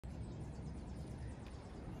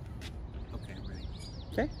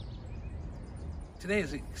Okay. Today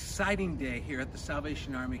is an exciting day here at the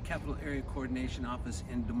Salvation Army Capital Area Coordination Office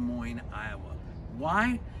in Des Moines, Iowa.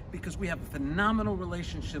 Why? Because we have a phenomenal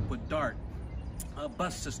relationship with DART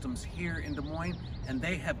bus systems here in Des Moines, and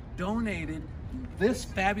they have donated this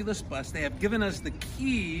fabulous bus. They have given us the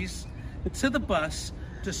keys to the bus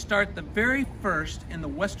to start the very first in the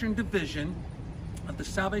Western Division of the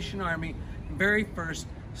Salvation Army, very first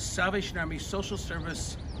Salvation Army Social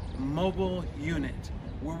Service Mobile Unit,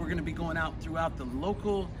 where we're going to be going out throughout the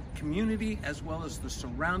local community as well as the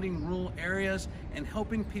surrounding rural areas and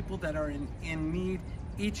helping people that are in need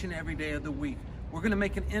each and every day of the week. We're going to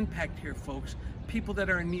make an impact here, folks. People that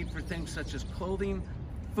are in need for things such as clothing,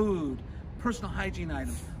 food, personal hygiene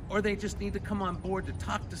items, or they just need to come on board to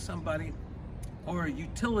talk to somebody, or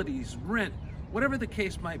utilities, rent, whatever the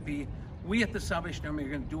case might be. We at the Salvation Army are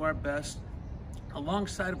going to do our best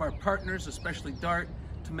alongside of our partners, especially DART,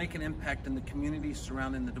 to make an impact in the communities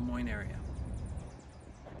surrounding the Des Moines area.